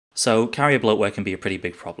So carrier bloatware can be a pretty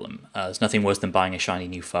big problem. There's nothing worse than buying a shiny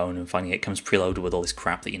new phone and finding it comes preloaded with all this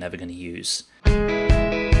crap that you're never going to use.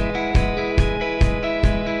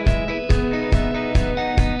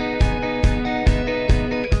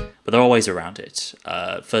 But there are ways around it.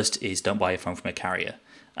 First is don't buy a phone from a carrier.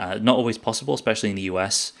 Not always possible, especially in the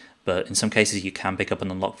US, but in some cases you can pick up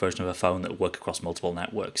an unlocked version of a phone that will work across multiple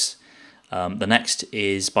networks. The next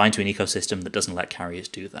is buy into an ecosystem that doesn't let carriers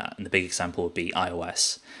do that, and the big example would be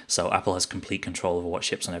iOS. So Apple has complete control over what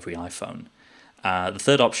ships on every iPhone. The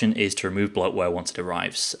third option is to remove bloatware once it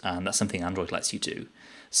arrives, and that's something Android lets you do.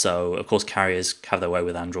 So of course carriers have their way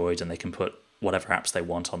with Android and they can put whatever apps they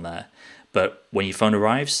want on there. But when your phone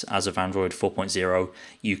arrives, as of Android 4.0,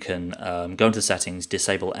 you can go into settings,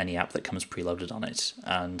 disable any app that comes preloaded on it.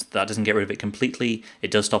 And that doesn't get rid of it completely,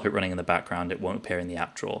 it does stop it running in the background, it won't appear in the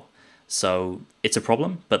app drawer. So it's a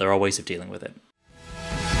problem, but there are ways of dealing with it.